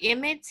at the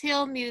Emmett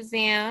Till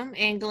Museum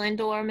in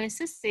Glendora,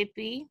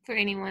 Mississippi, for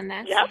anyone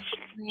that's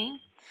listening.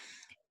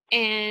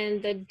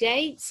 And the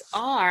dates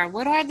are,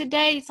 what are the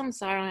dates? I'm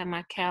sorry, I don't have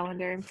my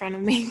calendar in front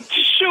of me.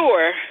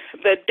 Sure.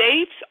 The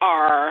dates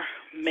are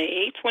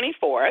May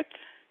 24th.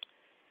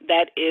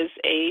 That is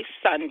a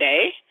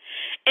Sunday.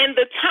 And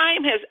the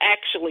time has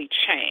actually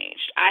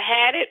changed. I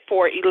had it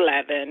for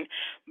 11,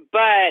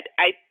 but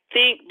I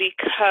think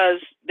because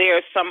there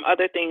are some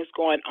other things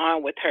going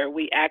on with her,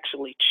 we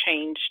actually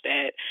changed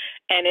it.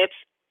 And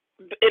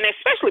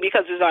especially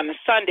because it's on a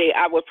Sunday,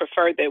 I would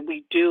prefer that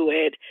we do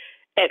it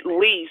at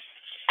least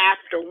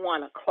after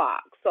 1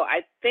 o'clock. So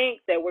I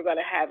think that we're going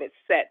to have it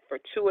set for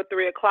 2 or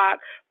 3 o'clock,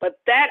 but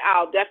that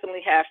I'll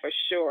definitely have for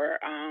sure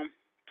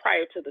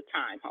prior to the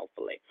time,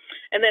 hopefully.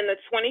 And then the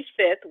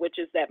 25th, which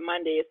is that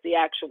Monday, is the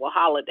actual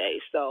holiday.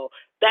 So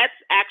that's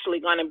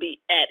actually going to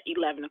be at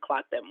 11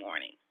 o'clock that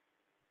morning.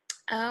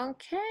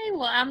 Okay,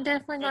 well, I'm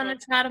definitely going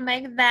to try to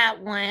make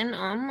that one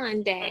on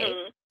Monday.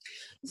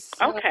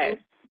 So okay.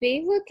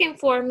 Be looking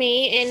for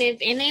me. And if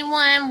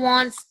anyone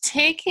wants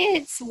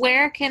tickets,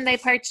 where can they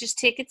purchase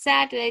tickets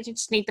at? Do they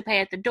just need to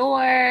pay at the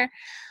door?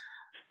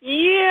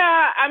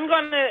 Yeah, I'm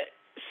going to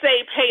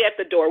say pay at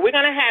the door. We're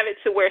going to have it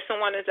to where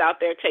someone is out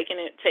there taking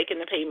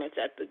the payments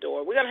at the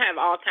door. We're going to have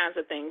all kinds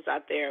of things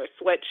out there,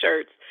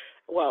 sweatshirts.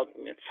 Well,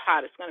 it's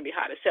hot. It's going to be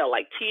hot as hell,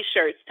 like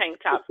T-shirts,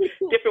 tank tops,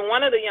 different.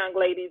 One of the young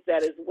ladies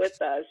that is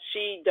with us,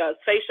 she does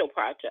facial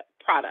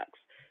products.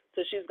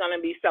 So she's going to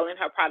be selling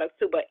her products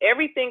too. But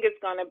everything is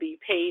going to be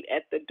paid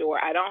at the door.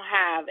 I don't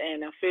have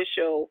an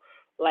official,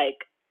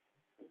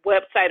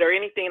 website or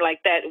anything like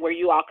that where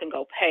you all can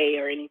go pay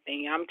or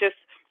anything.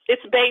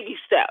 It's baby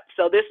steps.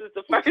 So this is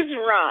the first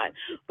run,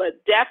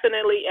 but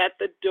definitely at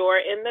the door.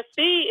 And the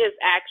fee is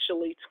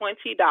actually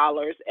 $20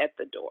 at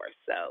the door.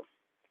 So.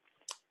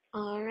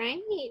 All right.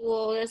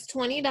 Well, that's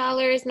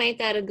 $20. Make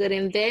that a good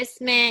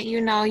investment.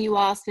 You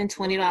all spend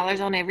 $20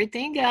 on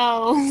everything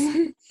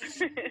else.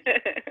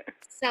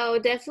 So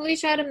definitely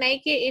try to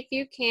make it if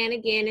you can.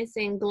 Again, it's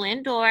in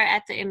Glendora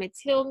at the Emmett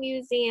Till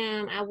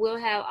Museum. I will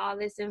have all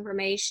this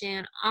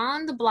information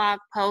on the blog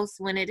post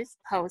when it is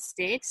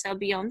posted, so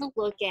be on the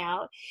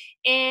lookout.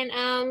 And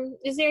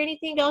is there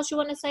anything else you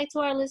want to say to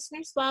our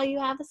listeners while you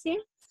have us here?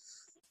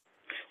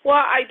 Well,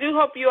 I do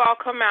hope you all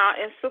come out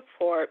and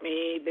support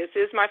me. This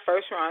is my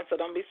first run, so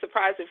don't be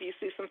surprised if you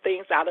see some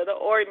things out of the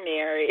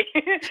ordinary.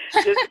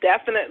 Just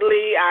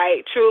definitely,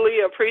 I truly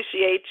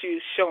appreciate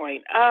you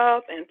showing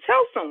up, and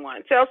tell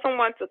someone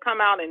to come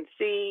out and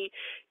see,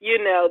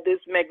 this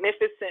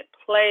magnificent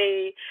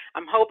play.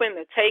 I'm hoping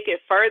to take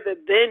it further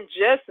than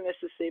just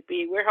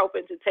Mississippi. We're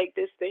hoping to take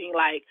this thing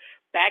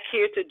back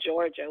here to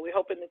Georgia. We're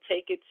hoping to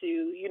take it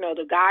to,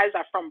 the guys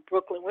are from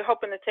Brooklyn. We're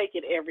hoping to take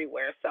it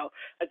everywhere. So,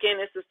 again,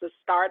 this is the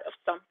start of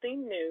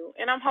something new,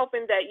 and I'm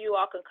hoping that you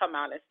all can come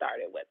out and start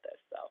it with us,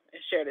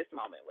 and share this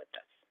moment with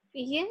us.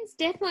 Yes,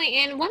 definitely.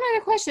 And one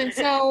other question.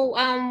 So,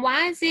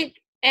 why is it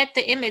at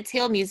the Emmett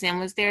Till Museum?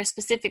 Was there a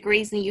specific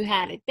reason you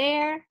had it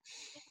there?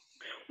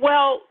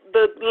 Well,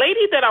 the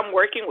lady that I'm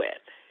working with,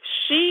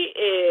 she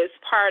is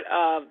part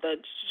of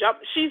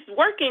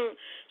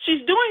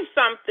she's doing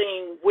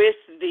something with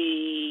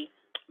the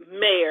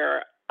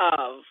mayor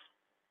of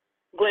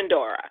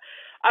Glendora.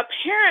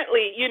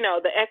 Apparently,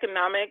 the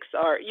economics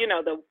or,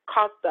 the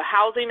cost, the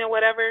housing or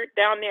whatever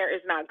down there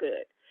is not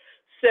good.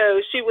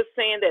 So she was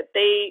saying that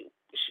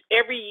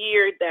every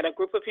year that a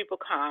group of people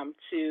come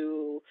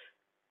to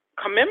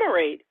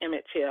commemorate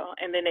Emmett Till,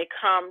 and then they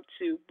come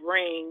to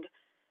bring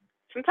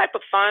some type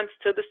of funds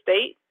to the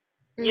state.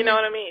 You know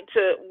what I mean?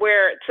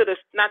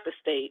 Not the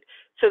state,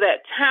 to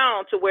that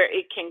town, to where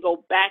it can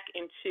go back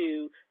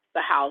into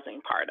the housing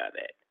part of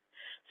it.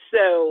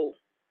 So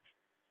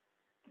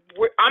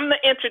I'm the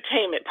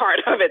entertainment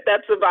part of it.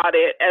 That's about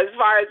it. As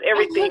far as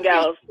everything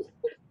else,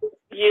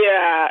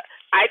 yeah,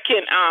 I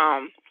can,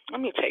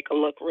 let me take a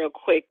look real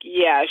quick.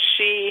 Yeah,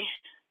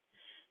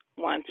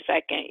 1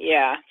 second.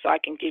 Yeah, so I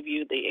can give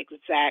you the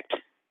exact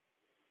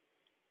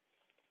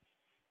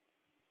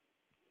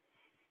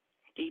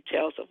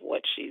details of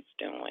what she's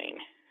doing.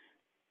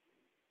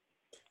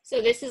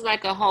 So this is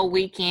like a whole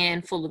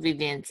weekend full of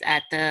events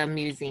at the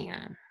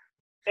museum.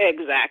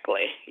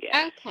 Exactly.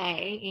 Yeah.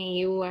 Okay, and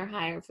you were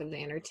hired for the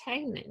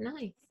entertainment.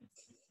 Nice.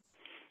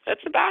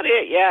 That's about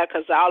it. Yeah,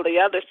 because all the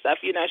other stuff,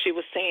 she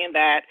was saying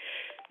that,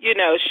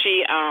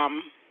 she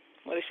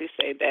what did she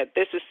say? That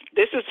this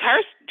is her.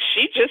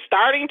 She just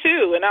starting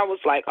too, and I was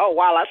like, oh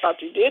wow, I thought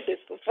you did this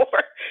before,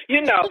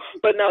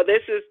 But no,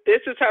 this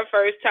is her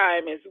first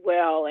time as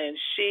well, and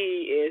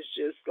she is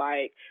just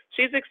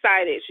she's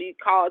excited. She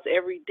calls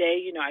every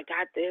day. I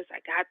got this,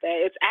 I got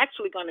that. It's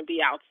actually going to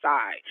be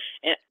outside,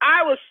 and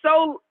I was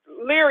so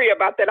leery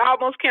about that. I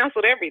almost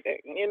canceled everything,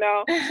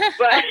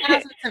 But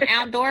it's an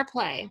outdoor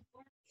play.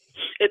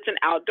 It's an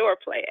outdoor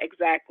play,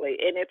 exactly.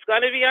 And it's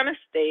going to be on a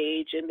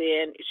stage, and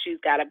then she's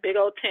got a big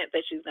old tent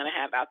that she's going to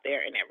have out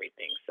there and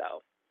everything.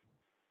 So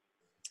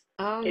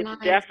it's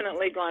nice.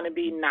 Definitely going to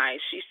be nice.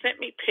 She sent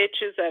me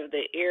pictures of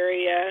the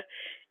area,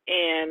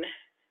 and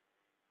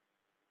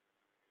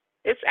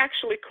it's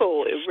actually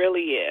cool. It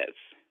really is.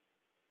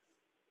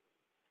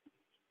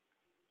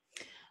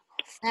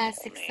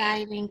 That's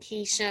exciting,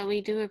 Keisha. We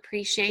do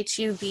appreciate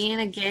you being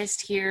a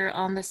guest here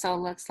on the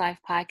Soul Lux Life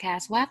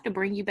podcast. We'll have to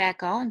bring you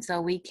back on so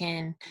we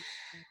can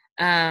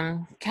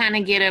kind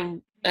of get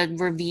a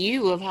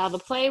review of how the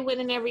play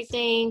went and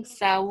everything.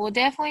 So we'll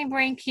definitely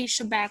bring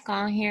Keisha back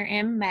on here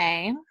in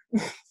May.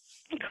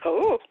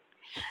 Cool.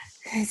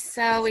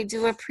 So we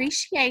do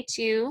appreciate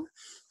you.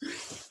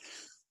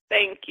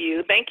 Thank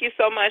you. Thank you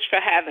so much for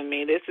having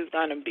me. This is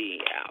going to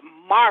be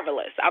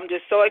marvelous. I'm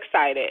just so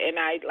excited. And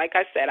like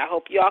I said, I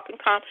hope y'all can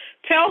come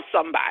tell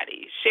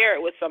somebody, share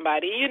it with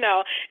somebody,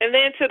 And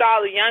then to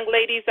all the young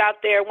ladies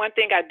out there, one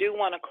thing I do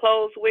want to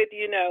close with,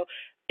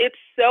 it's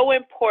so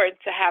important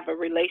to have a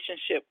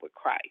relationship with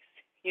Christ.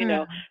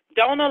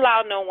 Don't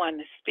allow no one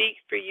to speak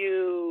for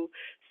you.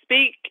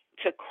 Speak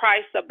to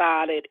Christ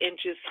about it and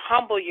just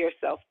humble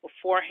yourself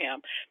before him,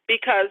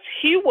 because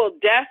he will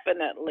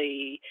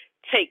definitely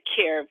take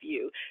care of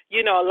you.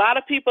 A lot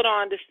of people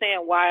don't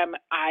understand why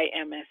I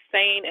am as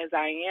sane as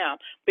I am,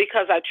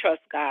 because I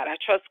trust God. I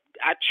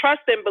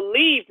trust and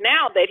believe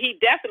now that he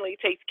definitely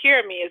takes care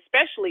of me,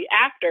 especially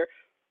after,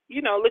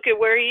 look at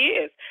where he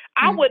is.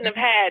 I wouldn't have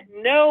had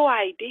no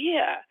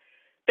idea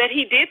that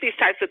he did these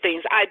types of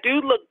things. I do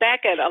look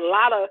back at a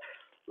lot of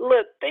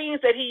things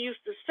that he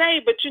used to say,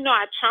 but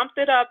I chumped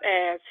it up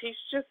as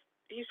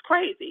he's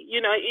crazy.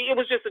 It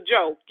was just a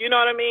joke. You know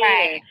what I mean?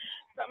 Right. And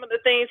some of the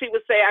things he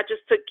would say, I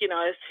just took, he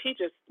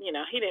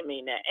didn't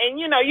mean that. And,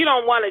 you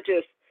don't want to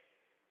just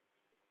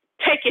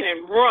take it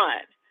and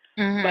run.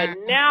 Mm-hmm.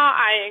 But now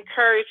I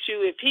encourage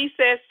you, if he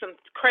says some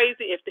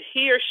crazy, if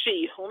he or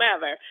she,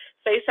 whomever,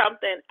 say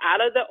something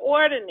out of the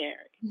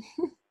ordinary,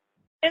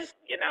 and,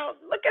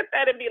 look at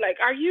that and be like,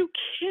 are you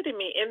kidding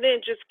me? And then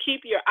just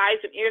keep your eyes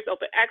and ears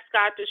open. Ask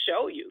God to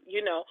show you,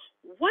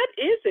 what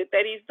is it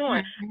that he's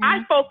doing? Mm-hmm.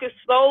 I focus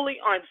solely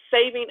on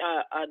saving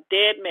a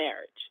dead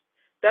marriage.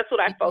 That's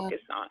what I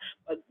focus on.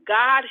 But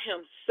God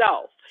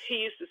himself,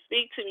 he used to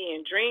speak to me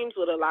in dreams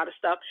with a lot of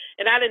stuff,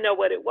 and I didn't know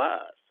what it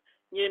was.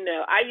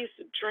 I used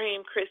to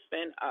dream,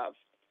 Crispin, of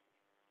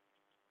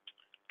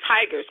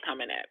tigers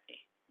coming at me.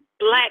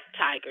 Black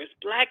tigers,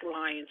 black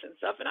lions and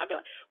stuff. And I'd be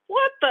like,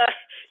 what the,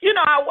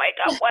 I wake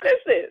up, what is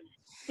this?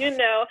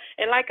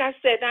 And like I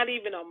said, not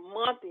even a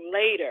month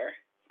later,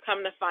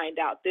 come to find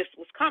out this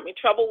was coming,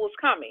 trouble was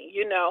coming,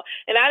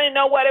 and I didn't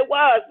know what it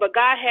was, but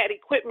God had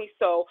equipped me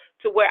so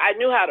to where I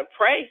knew how to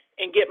pray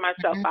and get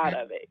myself out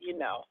of it,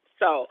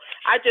 So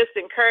I just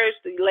encourage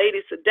the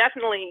ladies to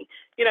definitely,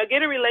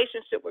 get a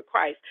relationship with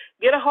Christ,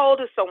 get a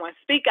hold of someone,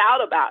 speak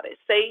out about it.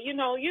 Say, you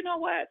know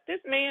what, this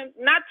man,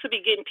 not to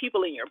be getting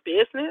people in your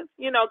business,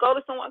 go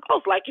to someone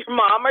close, like your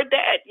mom or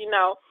dad,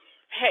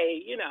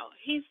 hey,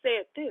 he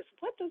said this,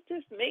 what does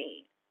this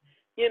mean?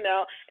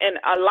 And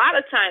a lot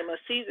of time a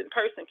seasoned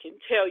person can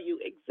tell you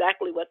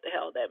exactly what the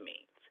hell that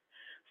means.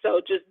 So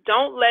just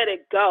don't let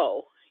it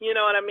go. You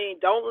know what I mean?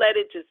 Don't let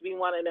it just be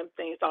one of them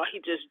things, oh, he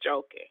just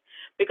joking.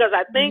 Because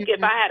I think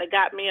if I had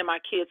got me and my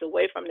kids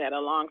away from that a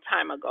long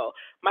time ago,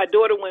 my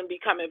daughter wouldn't be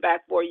coming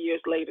back 4 years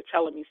later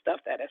telling me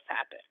stuff that has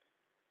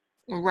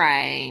happened.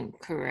 Right,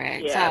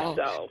 correct. Yeah,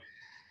 so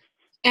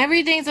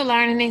everything's a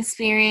learning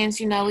experience.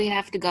 We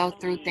have to go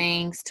through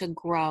things to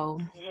grow.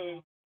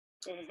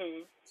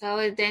 So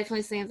it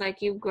definitely seems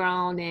like you've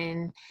grown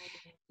and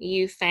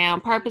you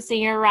found purpose in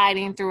your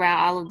writing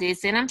throughout all of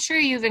this. And I'm sure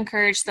you've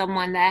encouraged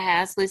someone that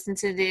has listened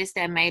to this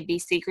that may be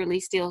secretly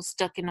still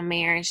stuck in a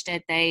marriage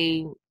that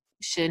they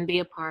shouldn't be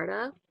a part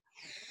of.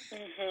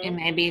 And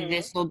maybe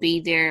this will be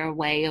their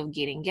way of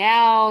getting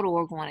out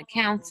or going to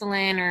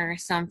counseling or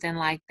something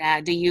like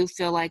that. Do you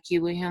feel like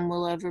you and him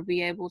will ever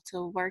be able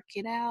to work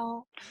it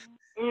out?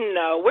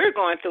 No, we're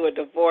going through a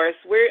divorce.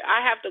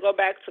 I have to go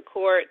back to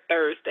court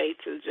Thursday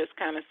to just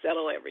kind of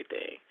settle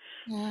everything.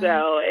 Yeah.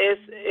 So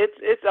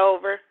it's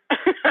over.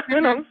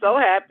 And I'm so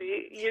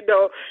happy.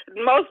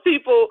 Most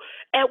people,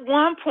 at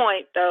one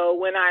point, though,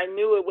 when I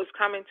knew it was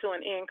coming to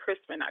an end,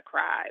 Crispin, I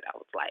cried. I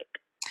was like,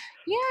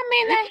 yeah, I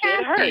mean, that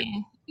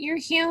happens. You're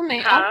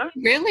human. Huh?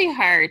 It really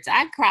hurts.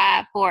 I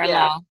cried for a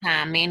long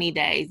time, many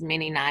days,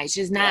 many nights,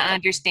 just not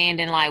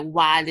understanding like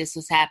why this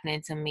was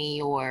happening to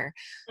me or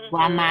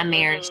why my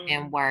marriage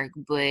didn't work.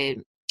 But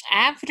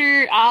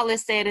after all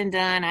is said and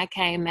done, I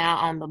came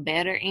out on the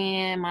better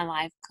end. My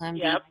life couldn't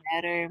be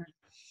better.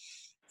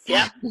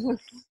 Yep.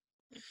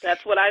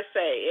 That's what I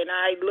say. And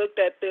I looked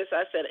at this,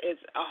 I said,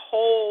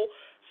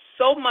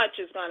 so much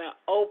is going to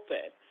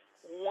open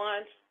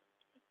once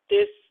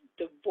this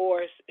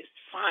divorce is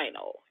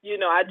final.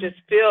 I just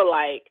feel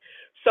like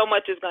so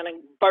much is going to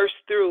burst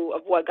through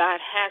of what God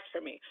has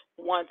for me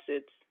once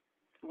this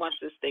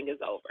thing is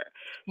over.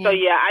 So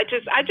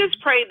I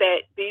just pray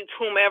that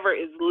whomever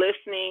is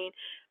listening,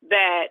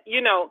 that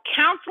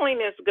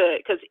counseling is good,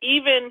 because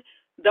even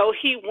though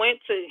he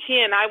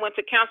and I went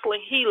to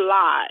counseling, he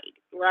lied,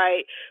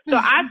 right? So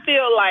I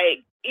feel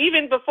like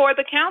even before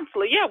the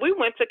counselor, we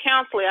went to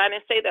counseling. I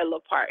didn't say that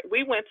little part.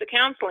 We went to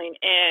counseling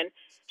and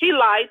he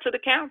lied to the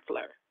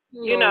counselor.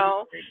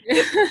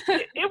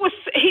 It was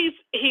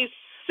he's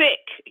sick,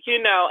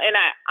 and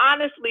I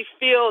honestly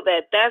feel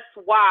that that's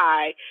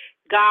why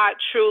God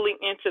truly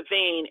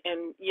intervened,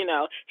 and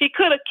he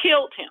could have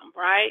killed him,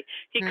 right?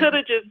 He could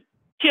have just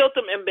killed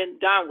him and been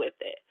done with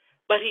it,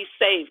 but he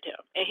saved him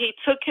and he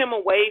took him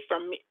away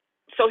from me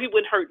so he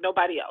wouldn't hurt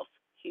nobody else.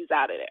 He's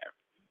out of there.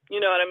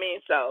 You know what I mean?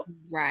 So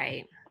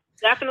right,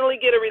 definitely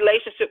get a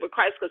relationship with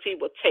Christ, because he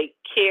will take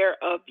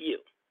care of you.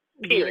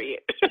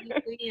 period.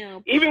 Yeah.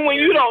 Even when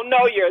you don't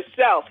know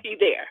yourself, He's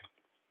there.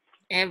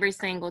 Every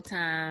single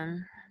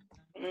time.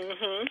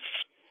 Mm-hmm.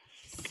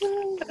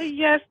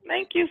 Yes,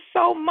 thank you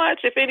so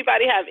much. If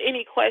anybody have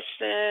any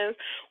questions,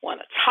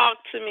 want to talk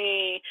to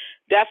me,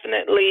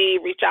 definitely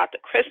reach out to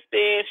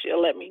Kristen.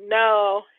 She'll let me know.